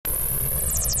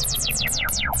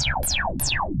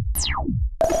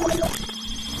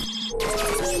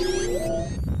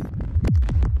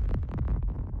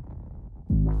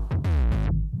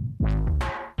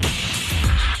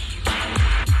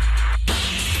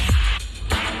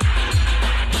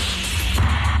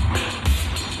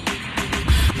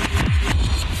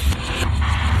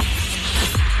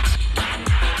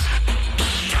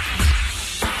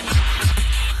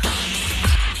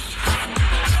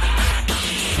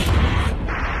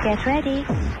Get ready.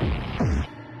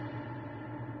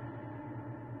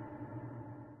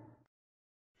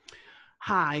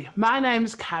 Hi, my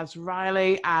name's Kaz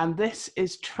Riley, and this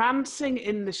is Trancing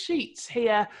in the Sheets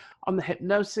here on the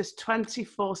Hypnosis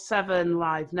 24/7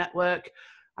 live network.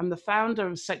 I'm the founder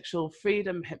of Sexual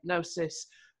Freedom Hypnosis.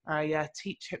 I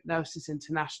teach hypnosis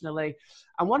internationally,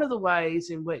 and one of the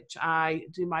ways in which I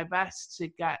do my best to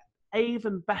get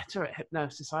even better at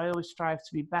hypnosis, I always strive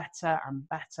to be better and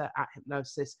better at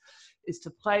hypnosis, is to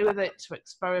play with it, to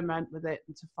experiment with it,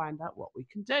 and to find out what we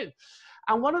can do.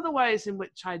 And one of the ways in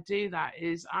which I do that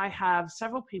is I have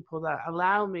several people that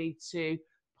allow me to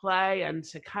play and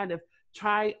to kind of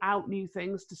try out new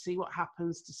things, to see what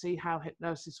happens, to see how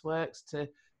hypnosis works, to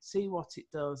see what it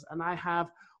does. And I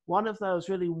have one of those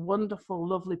really wonderful,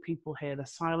 lovely people here, the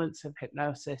Silence of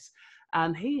Hypnosis,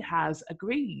 and he has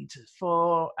agreed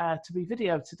for to be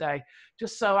videoed today,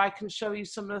 just so I can show you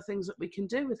some of the things that we can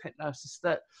do with hypnosis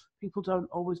that people don't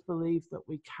always believe that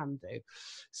we can do.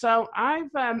 So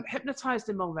I've hypnotized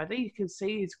him already. You can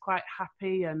see he's quite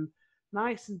happy and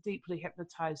nice and deeply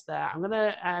hypnotized there. I'm going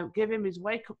to give him his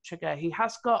wake-up trigger. He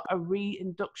has got a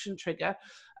re-induction trigger.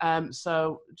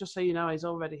 So just so you know, he's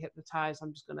already hypnotized.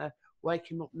 I'm just going to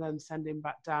wake him up and then send him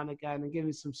back down again and give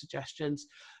him some suggestions.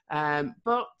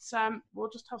 But we'll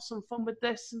just have some fun with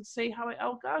this and see how it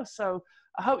all goes. So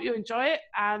I hope you enjoy it.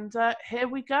 And here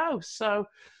we go. So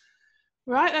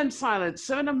right then, Silence.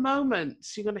 So in a moment,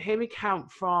 you're going to hear me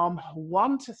count from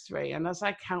 1 to 3. And as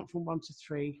I count from 1 to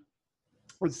 3,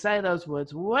 and say those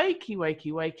words, wakey,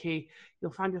 wakey, wakey,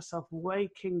 you'll find yourself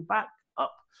waking back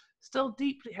up, still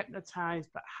deeply hypnotized,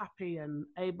 but happy and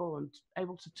able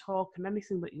to talk and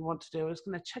anything that you want to do. I'm just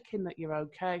going to check in that you're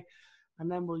okay, and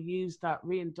then we'll use that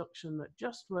reinduction that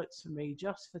just works for me,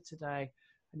 just for today,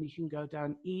 and you can go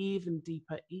down even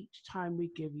deeper each time we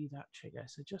give you that trigger.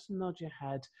 So just nod your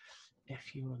head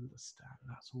if you understand.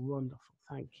 That's wonderful.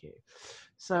 Thank you.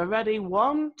 So ready?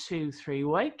 1, 2, 3.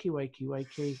 Wakey, wakey,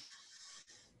 wakey.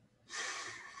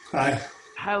 Hi.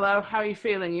 Hello, how are you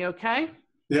feeling? You okay?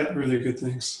 Yeah, really good,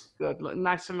 thanks. Good, look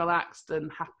nice and relaxed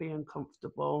and happy and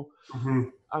comfortable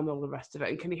and all the rest of it.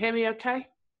 And can you hear me okay?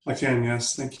 I can,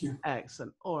 yes, thank you.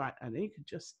 Excellent. All right, and you can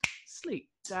just sleep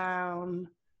down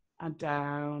and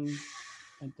down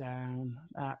and down.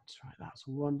 That's right, that's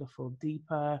wonderful.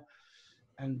 Deeper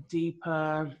and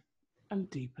deeper and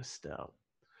deeper still.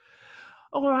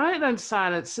 All right then,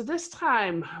 Silence. So this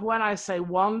time, when I say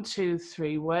 1, 2,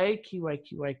 3, wakey,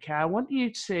 wakey, wakey, I want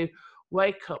you to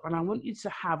wake up and I want you to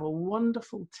have a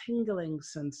wonderful tingling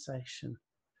sensation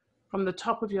from the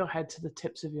top of your head to the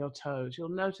tips of your toes. You'll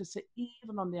notice it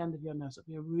even on the end of your nose.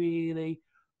 It'll be a really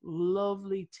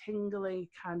lovely, tingly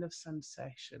kind of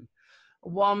sensation.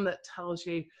 One that tells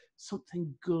you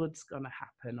something good's going to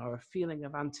happen, or a feeling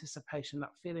of anticipation,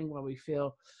 that feeling where we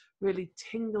feel really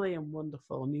tingly and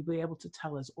wonderful, and you'll be able to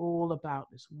tell us all about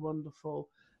this wonderful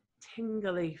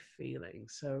tingly feeling.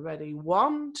 So ready?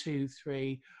 1, 2,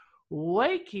 3.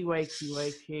 Wakey, wakey,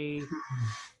 wakey.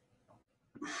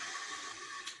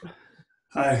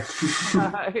 Hi.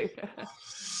 Hi.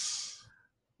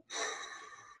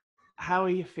 How are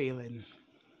you feeling?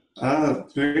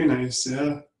 Very nice,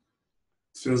 yeah.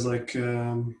 Feels like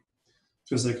you're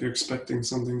expecting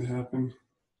something to happen.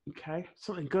 Okay,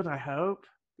 something good, I hope.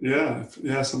 Yeah,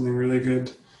 something really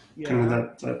good. Yeah. Kind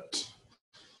of that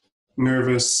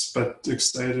nervous but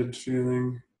excited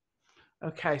feeling.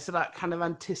 Okay, so that kind of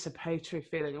anticipatory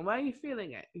feeling. And where are you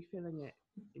feeling it? Are you feeling it?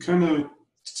 Kind of,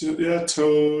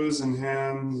 toes and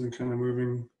hands, and kind of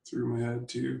moving through my head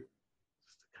too.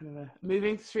 Kind of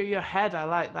moving through your head. I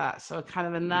like that. So kind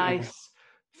of a nice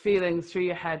feeling through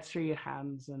your head, through your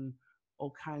hands, and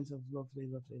all kinds of lovely,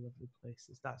 lovely, lovely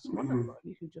places. That's wonderful.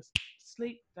 You can just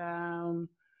sleep down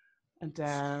and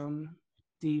down,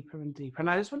 deeper and deeper. And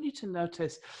I just want you to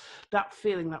notice that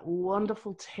feeling, that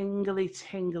wonderful tingly,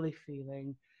 tingly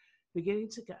feeling, beginning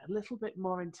to get a little bit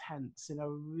more intense in a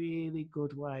really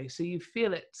good way. So you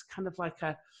feel it's kind of like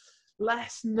a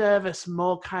less nervous,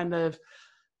 more kind of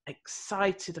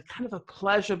excited, a kind of a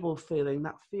pleasurable feeling.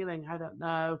 That feeling, I don't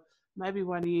know, maybe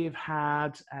when you've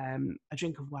had a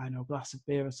drink of wine or a glass of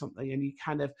beer or something, and you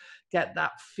kind of get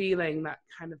that feeling, that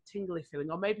kind of tingly feeling,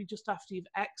 or maybe just after you've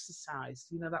exercised,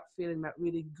 you know, that feeling, that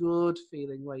really good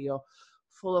feeling where you're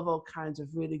full of all kinds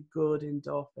of really good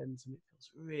endorphins, and it feels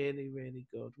really, really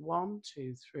good. 1,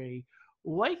 2, 3,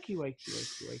 wakey, wakey,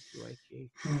 wakey, wakey, wakey.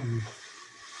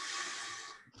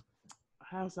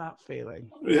 How's that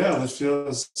feeling? Yeah, it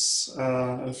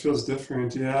feels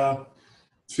different. Yeah,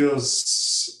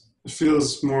 it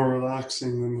feels more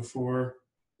relaxing than before,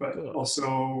 but Good.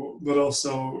 also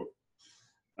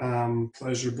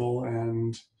pleasurable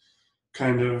and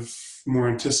kind of more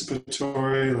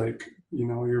anticipatory, like, you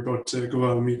know, you're about to go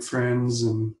out and meet friends,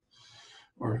 and,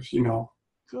 or, you know,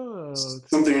 Good.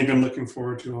 something you've been looking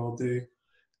forward to all day.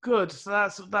 Good. So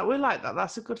that we like that.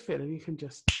 That's a good feeling. You can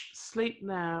just sleep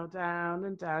now, down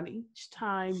and down. Each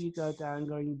time you go down,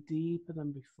 going deeper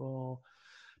than before.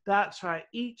 That's right.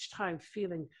 Each time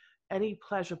feeling any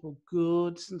pleasurable,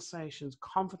 good sensations,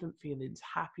 confident feelings,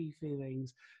 happy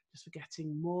feelings, just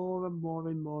getting more and more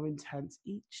and more intense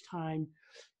each time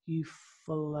you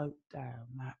float down.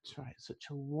 That's right. Such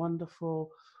a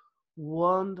wonderful,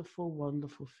 wonderful,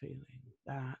 wonderful feeling.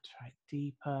 That's right.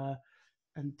 Deeper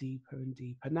and deeper and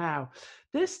deeper. Now,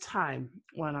 this time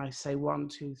when I say 1,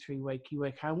 2, 3, wakey,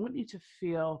 wake, I want you to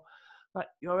feel like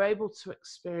you're able to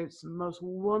experience the most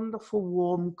wonderful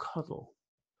warm cuddle.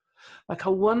 Like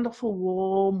a wonderful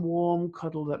warm, warm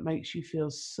cuddle that makes you feel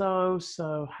so,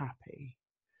 so happy.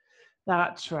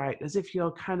 That's right. As if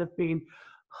you're kind of being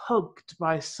hugged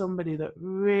by somebody that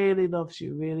really loves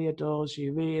you, really adores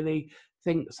you, really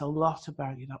thinks a lot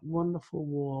about you. That wonderful,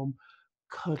 warm,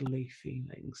 cuddly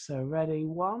feeling. So ready?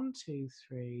 1, 2,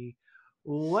 3.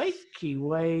 Wakey,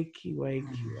 wakey,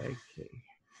 wakey, wakey.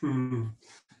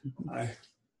 I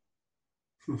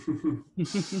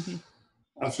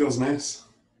that feels nice.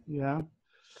 Yeah.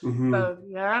 Mm-hmm. So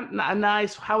yeah,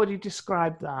 nice. How would you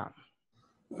describe that?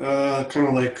 Kind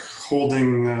of like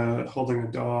holding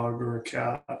a dog or a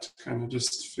cat, kind of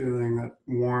just feeling that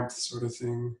warmth sort of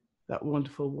thing. That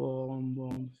wonderful, warm,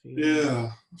 warm feeling.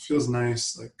 Yeah, it feels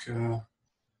nice, like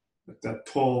that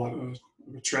pull of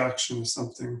attraction or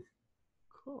something.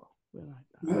 Cool. We like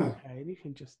that. Yeah. Okay, you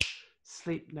can just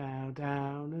sleep now,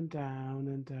 down and down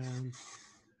and down.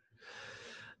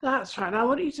 That's right. Now I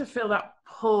want you to feel that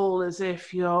pull as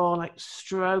if you're like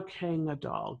stroking a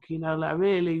dog, you know, like a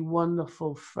really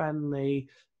wonderful, friendly,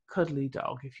 cuddly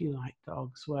dog, if you like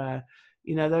dogs, where,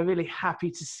 you know, they're really happy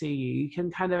to see you. You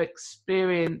can kind of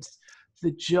experience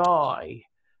the joy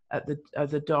at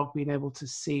the dog being able to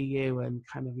see you, and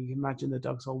kind of you imagine the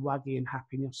dog's all waggy and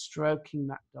happy and you're stroking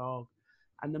that dog.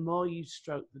 And the more you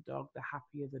stroke the dog, the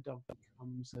happier the dog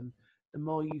becomes. And the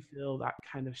more you feel that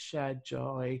kind of shared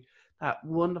joy, that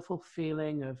wonderful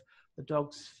feeling of the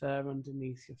dog's fur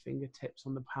underneath your fingertips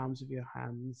on the palms of your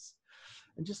hands.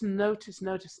 And just notice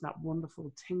that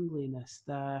wonderful tingliness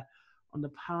there on the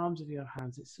palms of your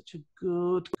hands. It's such a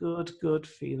good, good, good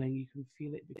feeling. You can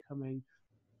feel it becoming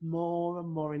more and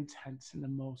more intense in the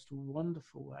most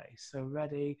wonderful way. So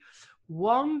ready?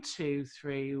 1, 2,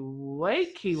 3,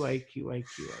 wakey, wakey,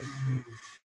 wakey,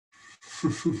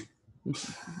 wakey.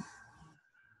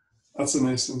 That's a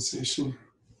nice sensation.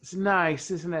 It's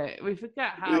nice, isn't it? We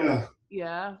forget how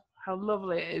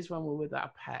lovely it is when we're with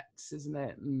our pets, isn't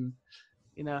it? And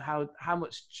you know how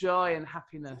much joy and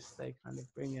happiness they kind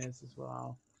of bring us as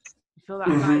well. You feel that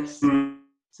nice. Mm-hmm.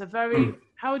 It's a very.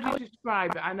 How would you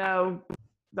describe it? I know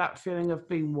that feeling of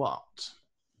being what?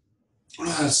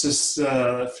 It's just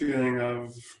a feeling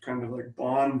of kind of like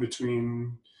bond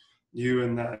between you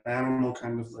and that animal,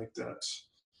 kind of like that.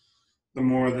 The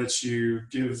more that you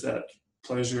give that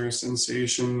pleasure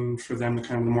sensation for them, the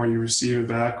kind of the more you receive it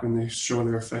back when they show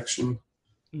their affection.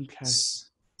 Okay. It's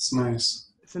nice.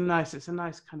 It's a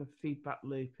nice kind of feedback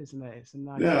loop, isn't it? It's a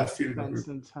nice Feedback spend loop.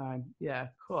 some time. Yeah,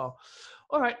 cool.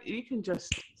 All right, you can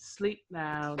just sleep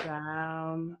now,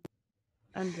 down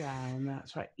and down.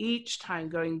 That's right. Each time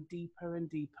going deeper and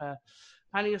deeper,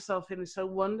 finding yourself feeling so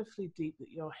wonderfully deep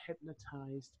that your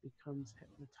hypnotized becomes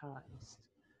hypnotized.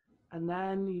 And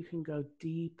then you can go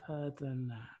deeper than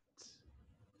that.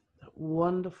 That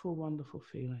wonderful, wonderful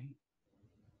feeling.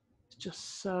 It's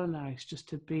just so nice just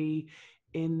to be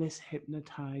in this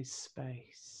hypnotized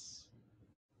space.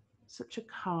 Such a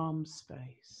calm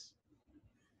space.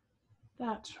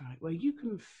 That's right, where you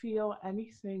can feel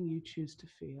anything you choose to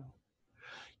feel.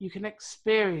 You can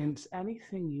experience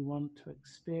anything you want to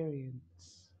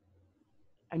experience.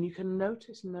 And you can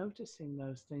noticing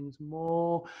those things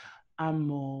more and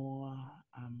more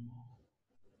and more.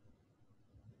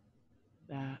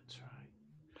 That's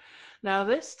right. Now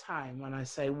this time when I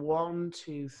say 1,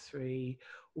 2, 3,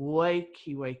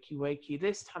 wakey, wakey, wakey,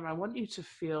 this time I want you to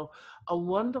feel a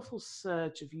wonderful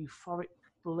surge of euphoric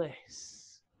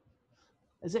bliss.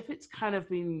 As if it's kind of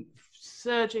been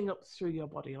surging up through your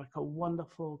body like a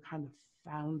wonderful kind of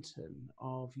fountain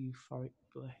of euphoric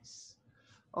bliss.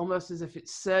 Almost as if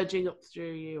it's surging up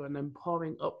through you and then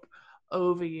pouring up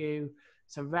over you,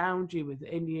 surround you,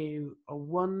 within you, a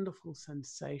wonderful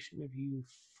sensation of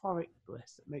euphoric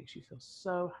bliss that makes you feel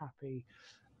so happy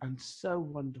and so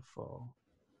wonderful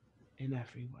in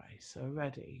every way. So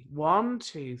ready? 1,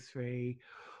 2, 3,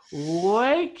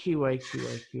 wakey, wakey,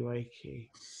 wakey, wakey.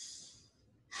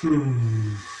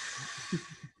 Hmm.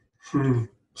 Hmm.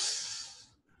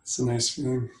 It's a nice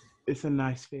feeling. It's a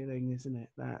nice feeling, isn't it?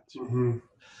 That's right. Mm-hmm.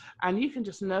 And you can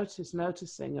just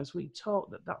noticing as we talk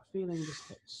that that feeling just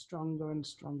gets stronger and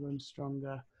stronger and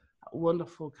stronger. That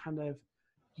wonderful kind of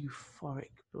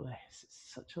euphoric bliss.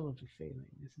 It's such a lovely feeling,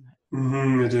 isn't it?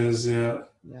 Mm-hmm. It is, yeah.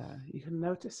 Yeah, you can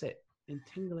notice it in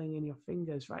tingling in your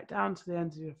fingers, right down to the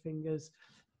ends of your fingers,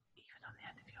 even on the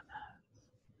end of your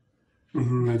nose.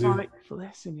 Mm-hmm. I do. Euphoric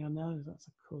bliss in your nose. That's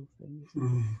a cool thing,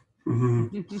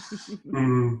 Mm-hmm. isn't it?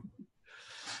 Mm-hmm.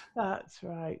 That's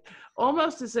right.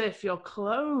 Almost as if your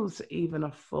clothes even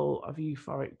are full of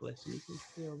euphoric bliss, and you can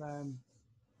feel them.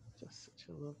 Just such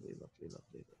a lovely, lovely, lovely,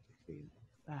 lovely feeling.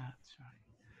 That's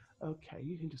right. Okay,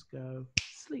 you can just go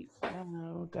sleep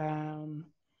now, down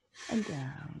and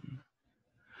down,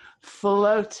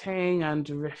 floating and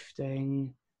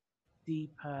drifting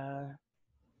deeper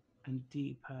and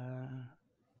deeper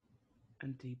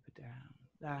and deeper down.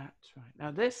 That's right. Now,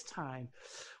 this time,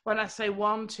 when I say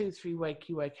 1, 2, 3,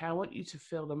 wakey, wake, I want you to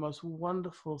feel the most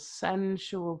wonderful,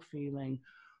 sensual feeling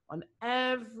on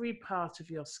every part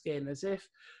of your skin, as if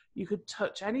you could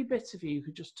touch any bit of you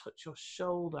could just touch your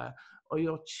shoulder or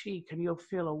your cheek, and you'll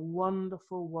feel a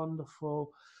wonderful,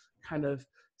 wonderful kind of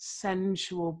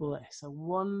sensual bliss, a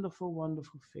wonderful,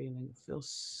 wonderful feeling. It feels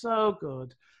so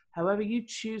good. However you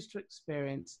choose to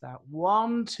experience that.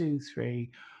 1, 2,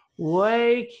 3.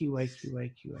 Wakey, wakey,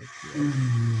 wakey, wakey, wakey.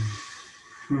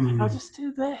 Mm-hmm. I'll just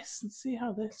do this and see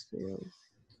how this feels.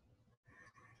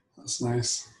 That's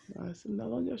nice. Nice and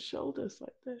along your shoulders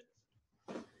like this.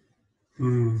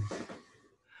 Mm.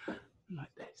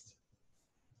 Like this.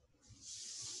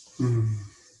 Mm.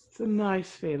 It's a nice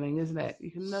feeling, isn't it?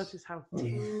 You can notice how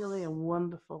tingly and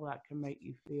wonderful that can make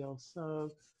you feel.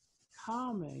 So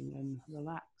calming and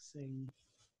relaxing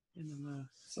in the most.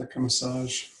 It's like a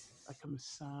massage. Like a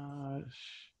massage.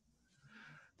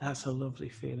 That's a lovely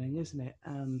feeling, isn't it?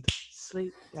 And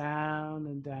sleep down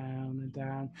and down and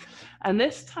down. And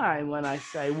this time, when I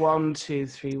say 1, 2,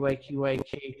 3, wakey,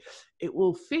 wakey, it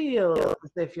will feel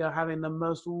as if you're having the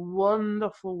most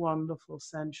wonderful, wonderful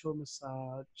sensual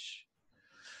massage.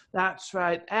 That's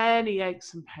right. Any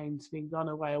aches and pains being gone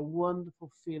away. A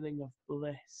wonderful feeling of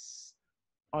bliss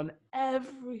on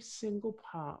every single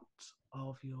part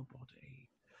of your body.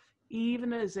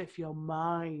 Even as if your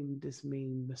mind is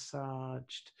being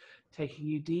massaged, taking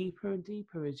you deeper and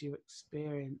deeper as you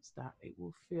experience that. It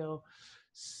will feel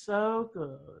so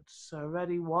good. So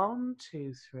ready, 1,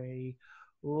 2, 3.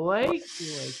 Wakey,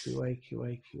 wakey, wakey,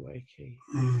 wakey, wakey.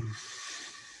 Mm.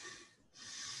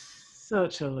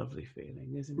 Such a lovely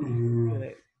feeling, isn't it? Mm. Feel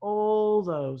it. All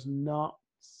those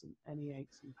knots and any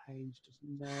aches and pains just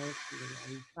melting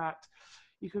away. In fact,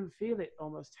 you can feel it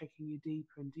almost taking you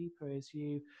deeper and deeper as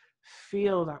you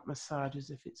feel that massage, as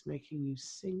if it's making you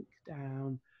sink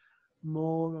down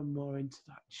more and more into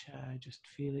that chair. Just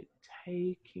feel it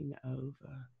taking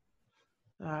over.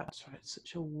 That's right.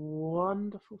 Such a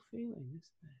wonderful feeling,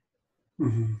 isn't it?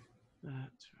 Mm-hmm.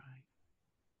 That's right.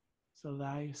 So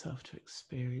allow yourself to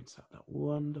experience that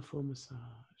wonderful massage.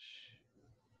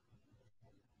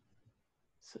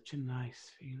 Such a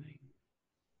nice feeling.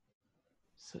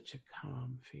 Such a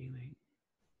calm feeling.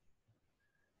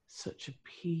 Such a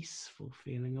peaceful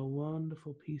feeling, a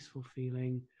wonderful, peaceful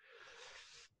feeling.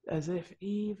 As if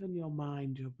even your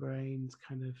mind, your brain's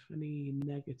kind of any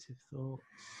negative thoughts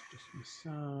just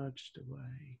massaged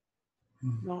away.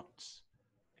 Mm. Not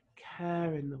a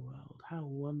care in the world. How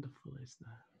wonderful is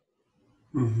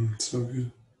that? Mm-hmm. So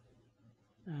good.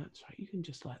 That's right. You can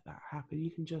just let that happen.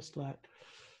 You can just let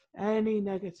any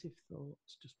negative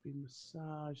thoughts just be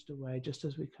massaged away, just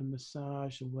as we can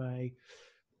massage away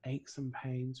aches and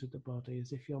pains with the body,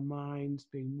 as if your mind's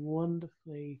being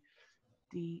wonderfully,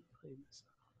 deeply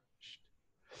massaged.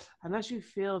 And as you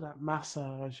feel that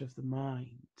massage of the mind,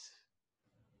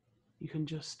 you can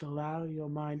just allow your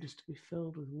mind just to be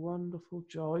filled with wonderful,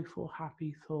 joyful,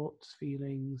 happy thoughts,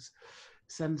 feelings,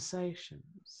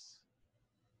 sensations.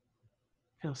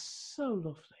 Feels so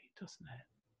lovely, doesn't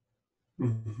it?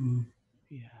 Mm-hmm.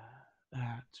 Yeah,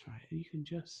 that's right. You can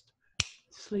just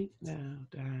sleep now,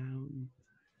 down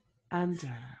and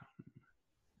down,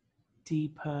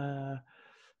 deeper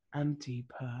and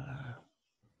deeper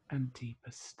and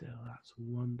deeper still. That's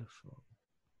wonderful.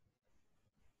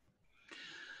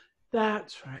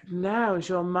 That's right. Now, as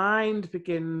your mind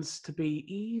begins to be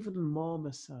even more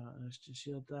massaged, as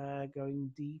you're there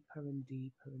going deeper and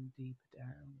deeper and deeper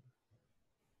down.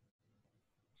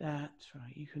 That's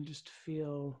right. You can just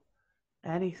feel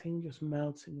anything just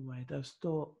melting away, those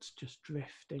thoughts just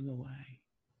drifting away.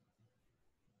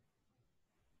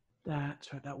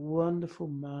 That's right, that wonderful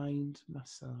mind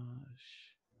massage.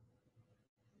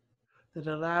 that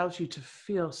allows you to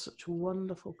feel such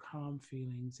wonderful calm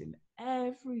feelings in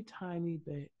every tiny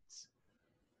bit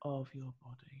of your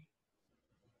body.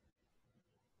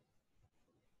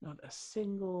 Not a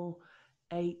single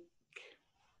ache,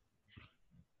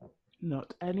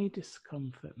 not any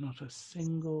discomfort, not a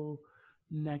single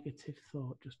negative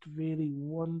thought, just really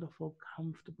wonderful,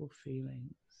 comfortable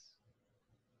feelings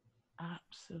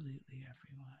absolutely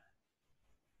everywhere.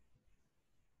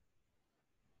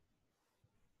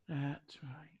 That's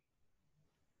right.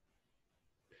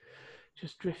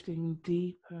 Just drifting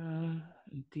deeper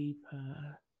and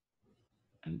deeper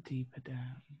and deeper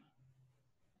down.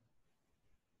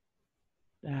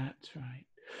 That's right.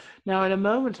 Now, in a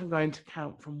moment, I'm going to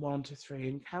count from 1 to 3,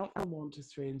 and count from 1 to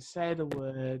 3 and say the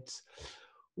words,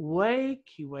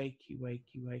 wakey, wakey,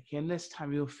 wakey, wakey. And this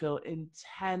time you'll feel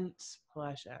intense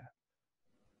pleasure.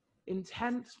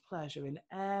 Intense pleasure in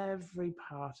every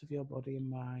part of your body and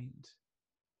mind.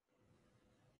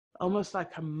 Almost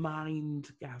like a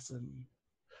MindGasm.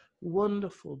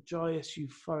 Wonderful, joyous,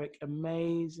 euphoric,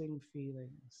 amazing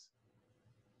feelings.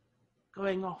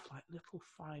 Going off like little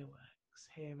fireworks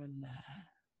here and there.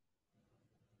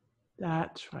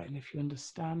 That's right. And if you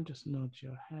understand, just nod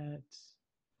your head.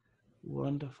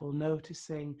 Wonderful.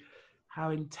 Noticing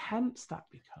how intense that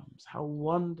becomes, how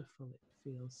wonderful it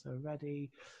feels. So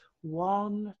ready.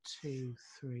 1, 2,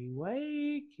 3.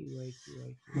 Wakey, wakey,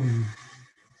 wakey.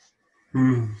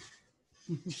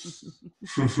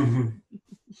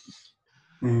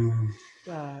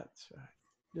 That's right.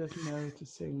 Just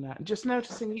noticing that. Just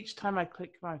noticing each time I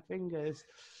click my fingers,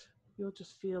 you'll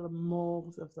just feel more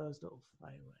of those little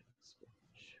fireworks.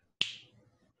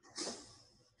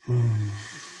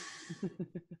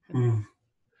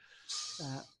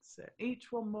 That's it.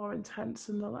 Each one more intense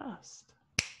than the last.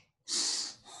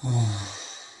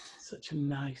 Such a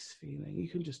nice feeling. You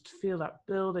can just feel that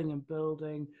building and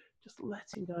building, just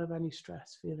letting go of any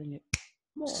stress, feeling it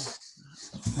more.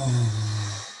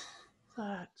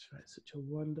 That's right. Such a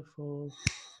wonderful,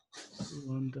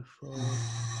 wonderful,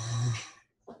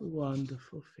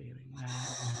 wonderful feeling.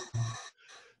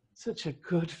 Such a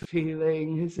good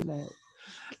feeling, isn't it?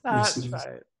 That's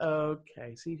right.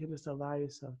 Okay, so you can just allow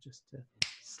yourself just to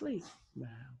sleep now.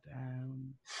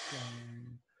 Down,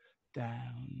 down,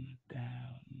 down,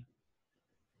 down.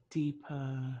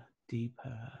 Deeper,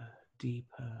 deeper,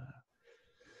 deeper.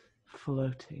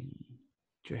 Floating,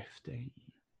 drifting,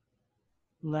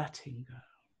 letting go.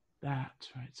 That's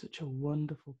right. Such a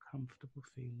wonderful, comfortable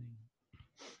feeling.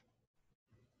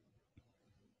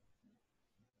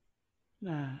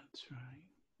 That's right.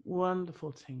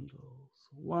 Wonderful tingles,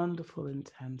 wonderful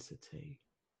intensity.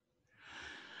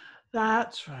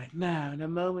 That's right. Now, in a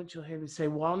moment, you'll hear me say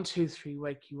 1, 2, 3,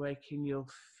 wakey, wakey, and you'll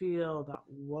feel that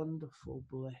wonderful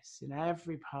bliss in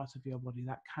every part of your body,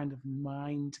 that kind of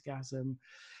MindGasm.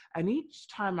 And each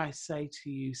time I say to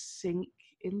you, sink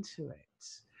into it,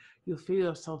 you'll feel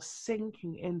yourself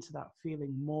sinking into that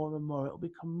feeling more and more. It'll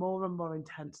become more and more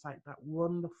intense, like that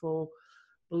wonderful,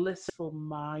 blissful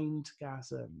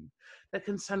MindGasm that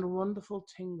can send wonderful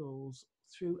tingles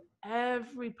through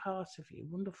every part of you,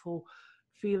 wonderful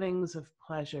feelings of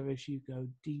pleasure as you go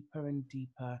deeper and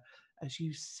deeper, as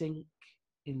you sink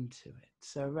into it.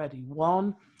 So ready,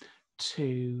 1,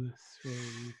 2, 3,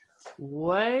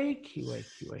 wakey,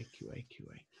 wakey, wakey, wakey,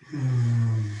 wakey.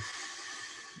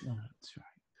 That's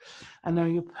right. And now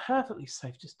you're perfectly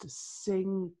safe just to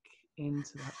sink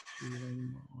into that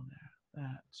feeling more now.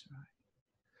 That's right.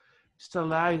 Just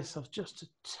allow yourself just to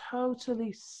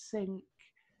totally sink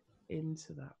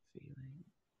into that feeling.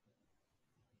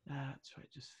 That's right,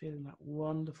 just feeling that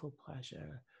wonderful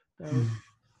pleasure, those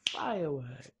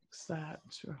fireworks,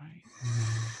 that's right.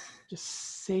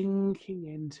 Just sinking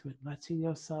into it, letting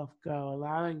yourself go,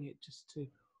 allowing it just to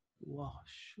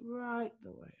wash right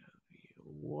the way over you.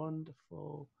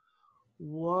 Wonderful,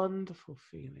 wonderful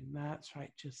feeling, that's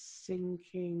right, just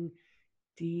sinking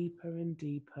deeper and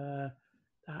deeper.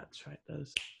 That's right,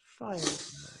 those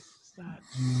fireworks, that's right.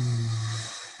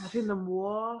 Letting them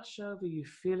wash over you,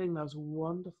 feeling those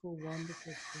wonderful,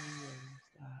 wonderful feelings.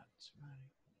 That's right.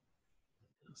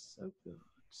 Feels so good,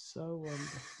 so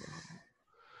wonderful.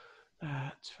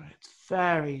 That's right. It's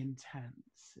very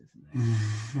intense, isn't it?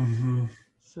 Mm-hmm.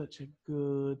 Such a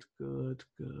good, good,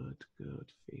 good,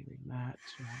 good feeling.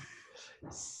 That's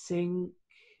right. Sink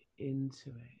into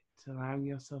it, allowing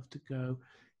yourself to go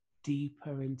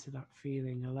deeper into that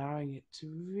feeling, allowing it to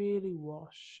really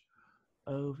wash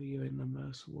over you in the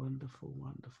most wonderful,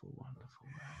 wonderful, wonderful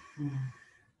way.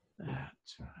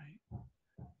 That's right.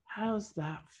 How's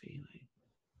that feeling?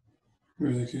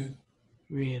 Really good.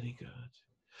 Really good.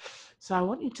 So I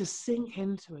want you to sink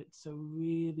into it so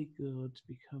really good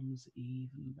becomes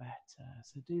even better.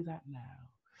 So do that now.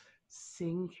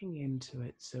 Sinking into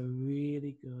it so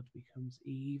really good becomes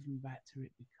even better.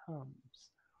 It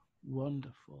becomes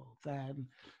wonderful, then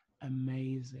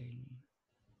amazing.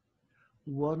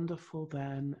 Wonderful,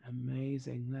 then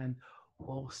amazing, then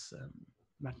awesome,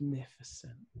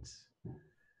 magnificent.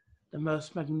 The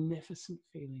most magnificent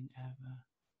feeling ever.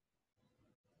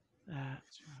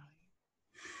 That's right.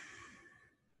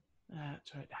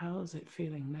 That's right. How is it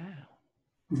feeling now?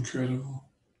 Incredible.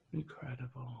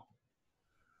 Incredible.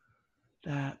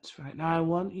 That's right. Now I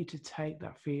want you to take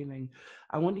that feeling.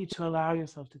 I want you to allow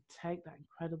yourself to take that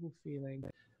incredible feeling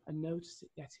and notice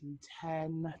it getting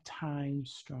 10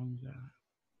 times stronger.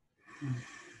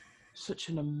 Such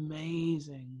an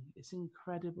amazing, it's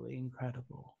incredibly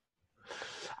incredible.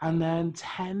 And then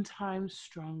 10 times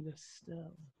stronger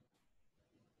still.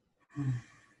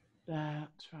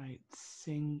 That's right.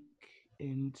 Sink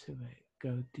into it.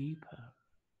 Go deeper.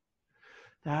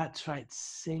 That's right.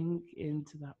 Sink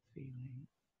into that feeling.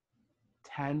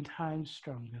 10 times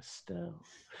stronger still.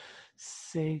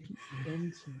 Sink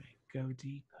into it. Go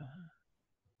deeper.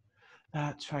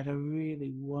 That's right. A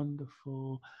really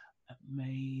wonderful,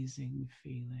 amazing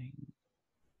feeling.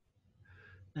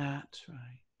 That's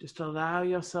right. Just allow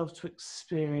yourself to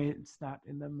experience that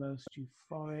in the most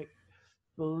euphoric,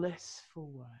 blissful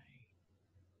way.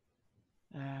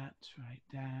 That's right.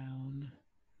 Down.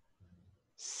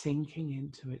 Sinking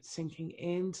into it, sinking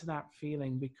into that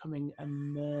feeling, becoming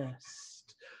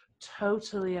immersed,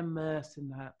 totally immersed in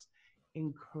that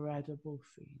incredible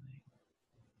feeling.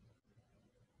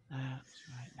 That's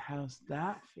right. How's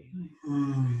that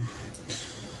feeling?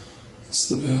 It's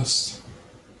the best.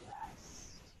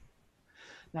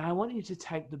 Now I want you to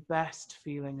take the best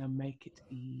feeling and make it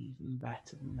even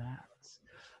better than that.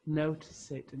 Notice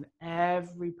it in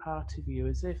every part of you,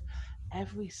 as if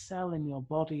every cell in your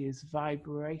body is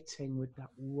vibrating with that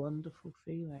wonderful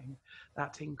feeling,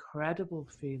 that incredible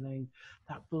feeling,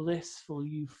 that blissful,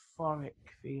 euphoric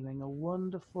feeling, a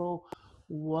wonderful,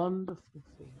 wonderful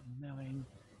feeling, knowing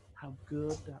how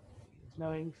good that feels,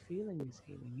 knowing feeling is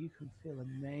healing. You can feel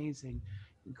amazing,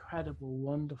 incredible,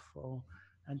 wonderful,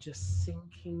 and just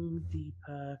sinking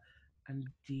deeper and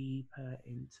deeper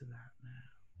into that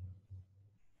now.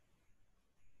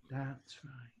 That's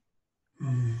right.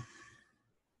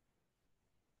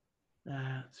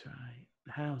 That's right.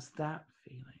 How's that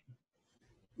feeling?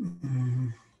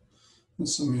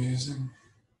 It's amazing.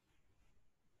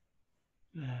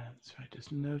 That's right.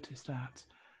 Just notice that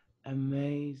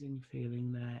amazing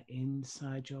feeling there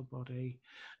inside your body.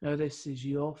 Now, this is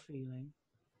your feeling.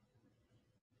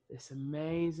 This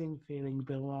amazing feeling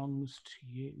belongs to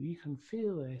you. You can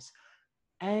feel this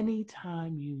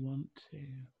anytime you want to.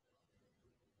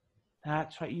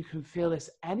 That's right. You can feel this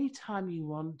anytime you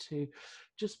want to,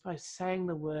 just by saying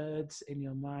the words in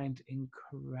your mind,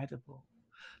 incredible.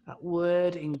 That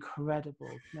word incredible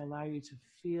can allow you to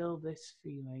feel this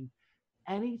feeling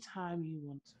anytime you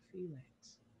want to feel it.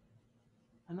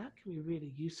 And that can be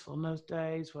really useful in those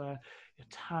days where you're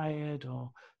tired or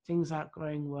things aren't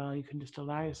going well. You can just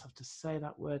allow yourself to say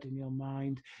that word in your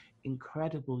mind,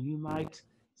 incredible. You might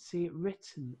see it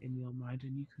written in your mind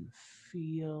and you can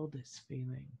feel this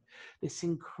feeling, this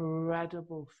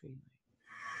incredible feeling.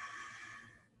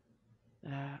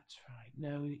 That's right.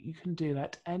 No, you can do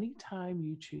that anytime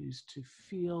you choose to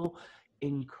feel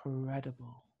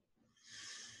incredible.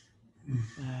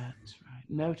 That's right.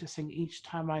 Noticing each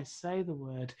time I say the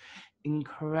word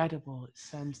incredible, it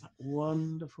sends that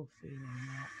wonderful feeling.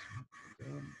 That's what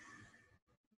you're doing.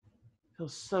 It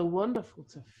feels so wonderful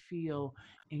to feel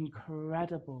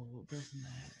incredible, doesn't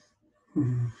it?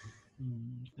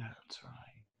 That's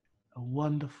right. A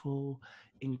wonderful,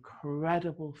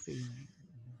 incredible feeling.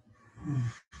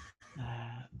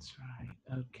 That's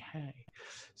right. Okay.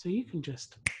 So you can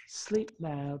just sleep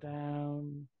now,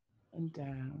 down and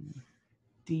down,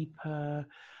 deeper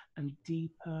and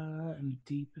deeper and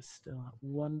deeper still. That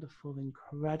wonderful,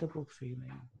 incredible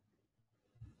feeling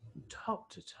from top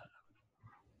to toe.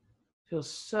 Feels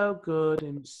so good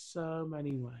in so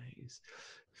many ways.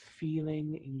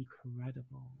 Feeling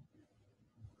incredible.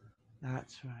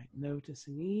 That's right.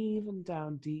 Noticing even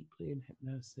down deeply in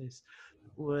hypnosis,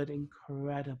 the word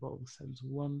incredible sends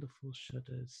wonderful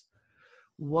shudders,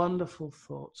 wonderful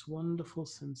thoughts, wonderful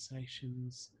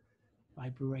sensations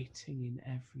vibrating in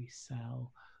every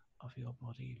cell of your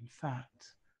body. In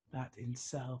fact, that in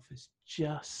self is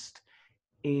just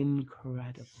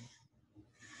incredible.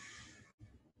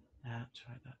 That's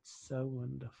right. That's so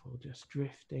wonderful. Just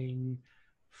drifting,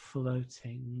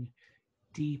 floating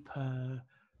deeper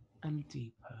and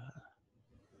deeper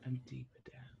and deeper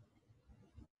down.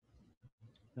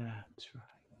 That's right.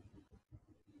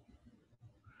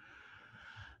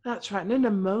 That's right. And in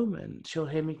a moment, you'll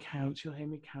hear me count. You'll hear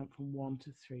me count from 1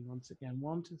 to 3. Once again,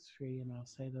 1 to 3, and I'll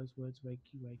say those words,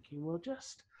 wakey, wakey. We'll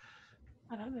just,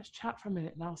 I don't know, let's chat for a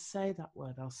minute, and I'll say that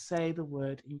word. I'll say the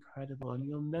word incredible, and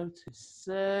you'll notice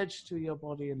surge through your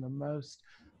body in the most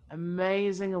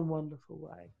amazing and wonderful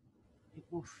way. It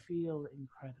will feel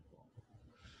incredible.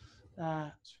 That's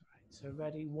right. So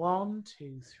ready? 1,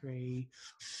 2, 3.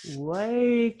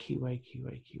 Wakey, wakey,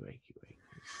 wakey, wakey, wakey.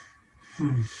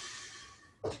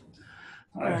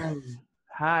 Hi.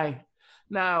 Hi.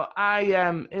 Now,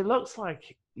 it looks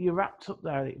like you're wrapped up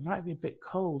there. It might be a bit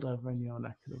cold over in your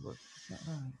neck of the woods. Is that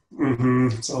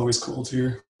right? It's always cold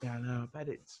here. Yeah, I know. I bet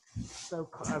it's so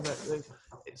cold.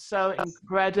 It's so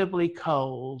incredibly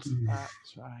cold.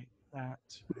 That's right.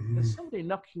 That's right. There's somebody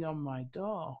knocking on my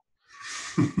door.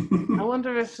 I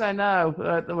wonder if they know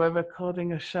that we're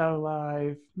recording a show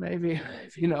live. Maybe,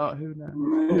 if you know, who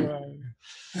knows?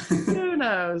 Who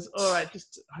knows? All right,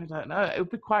 I don't know. It would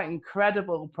be quite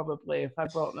incredible, probably, if I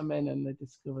brought them in and they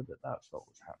discovered that that's what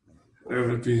was happening. It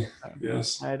would be,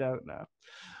 yes. I don't know.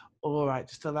 All right,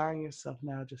 just allowing yourself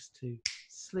now just to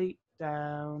sleep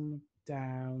down,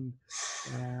 down,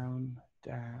 down,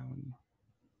 down,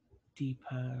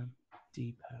 deeper,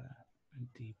 deeper,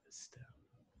 and deeper still.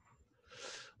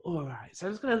 All right, so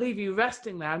I'm just going to leave you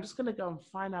resting now. I'm just going to go and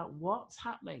find out what's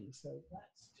happening. So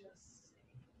let's just see.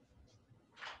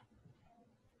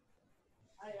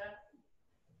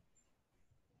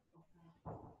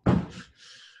 Hiya.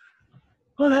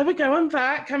 Well, there we go. I'm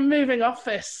back. I'm moving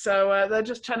office. So they're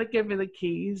just trying to give me the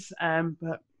keys. So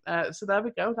there we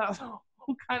go. That's all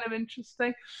kind of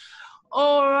interesting.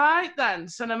 All right, then.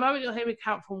 So in a moment, you'll hear me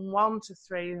count from 1 to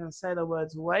 3 and say the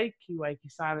words wakey, wakey,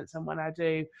 silence. And when I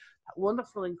do, that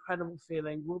wonderful, incredible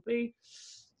feeling will be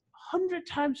 100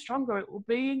 times stronger. It will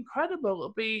be incredible. It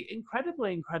will be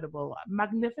incredibly incredible,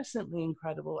 magnificently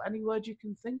incredible. Any word you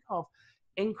can think of,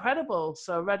 incredible.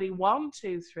 So ready? 1,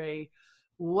 2, 3.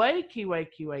 Wakey,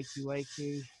 wakey, wakey,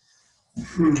 wakey.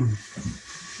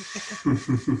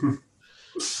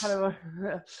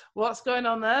 What's going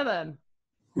on there then?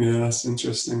 Yeah, that's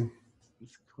interesting.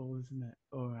 It's cool, isn't it?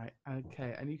 All right.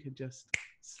 Okay. And you can just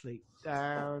sleep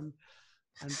down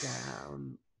and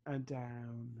down and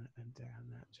down and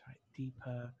down. That's right.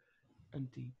 Deeper and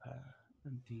deeper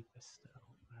and deeper still.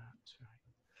 That's right.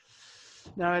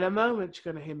 Now, in a moment,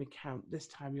 you're going to hear me count. This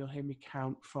time, you'll hear me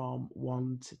count from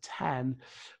 1 to 10.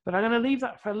 But I'm going to leave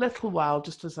that for a little while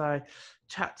just as I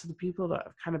chat to the people that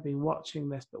have kind of been watching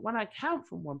this. But when I count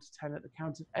from 1 to 10, at the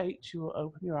count of 8, you will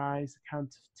open your eyes. The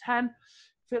count of 10,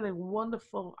 feeling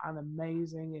wonderful and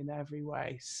amazing in every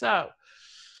way. So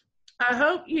I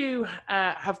hope you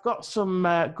have got some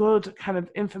good kind of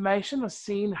information or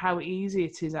seen how easy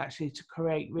it is actually to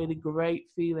create really great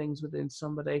feelings within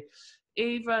somebody,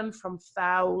 even from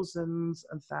thousands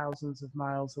and thousands of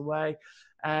miles away,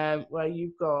 where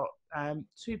you've got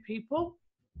 2 people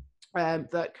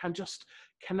that can just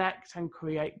connect and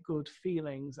create good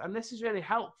feelings. And this is really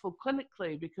helpful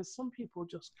clinically because some people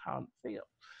just can't feel.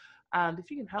 And if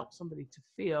you can help somebody to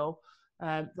feel,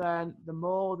 then the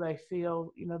more they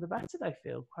feel, the better they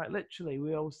feel, quite literally.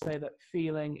 We always say that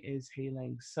feeling is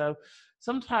healing. So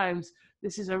sometimes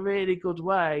this is a really good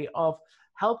way of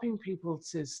helping people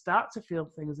to start to feel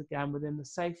things again within the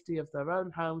safety of their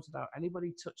own homes, without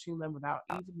anybody touching them, without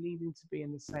even needing to be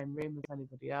in the same room as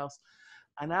anybody else.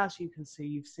 And as you can see,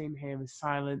 you've seen here with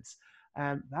silence,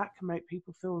 that can make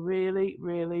people feel really,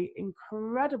 really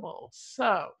incredible.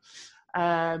 So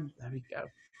there we go.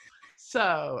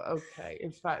 So, okay,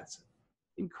 in fact,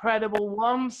 incredible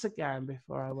once again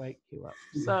before I wake you up.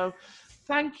 So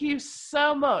thank you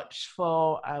so much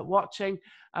for watching.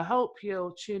 I hope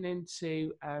you'll tune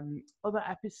into other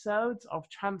episodes of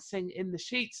Trancing in the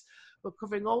Sheets. We're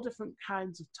covering all different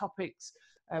kinds of topics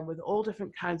with all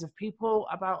different kinds of people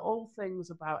about all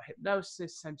things about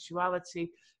hypnosis,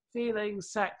 sensuality, feelings,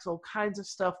 sex, all kinds of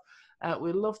stuff.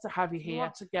 We'd love to have you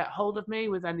here to get hold of me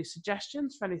with any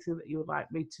suggestions for anything that you would like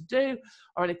me to do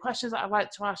or any questions that I'd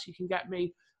like to ask. You can get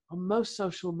me on most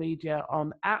social media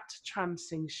on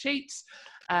 @TrancingSheets.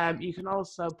 You can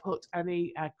also put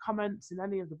any comments in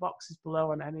any of the boxes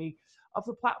below on any of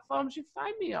the platforms you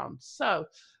find me on. So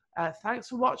thanks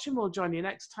for watching. We'll join you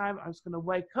next time. I'm just going to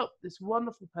wake up this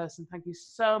wonderful person. Thank you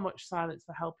so much, Silence,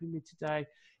 for helping me today.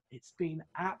 It's been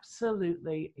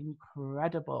absolutely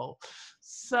incredible.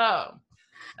 So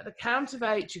at the count of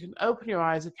 8, you can open your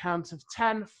eyes. A count of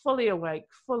 10, fully awake,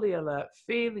 fully alert,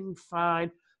 feeling fine,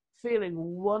 feeling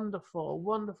wonderful,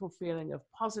 wonderful feeling of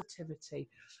positivity,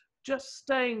 just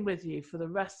staying with you for the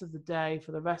rest of the day,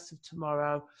 for the rest of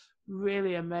tomorrow.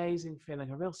 Really amazing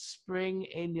feeling, a real spring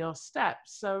in your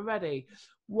steps. So ready,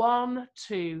 1,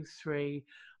 2, 3,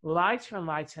 lighter and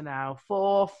lighter now,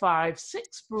 4, 5,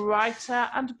 6, brighter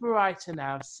and brighter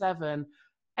now, 7,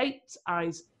 8,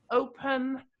 eyes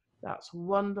open, that's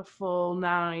wonderful,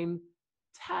 9,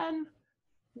 10.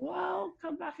 Well,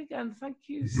 come back again. Thank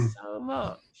you so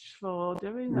much for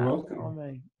doing You're that welcome. for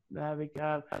me. There we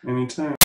go. Anytime.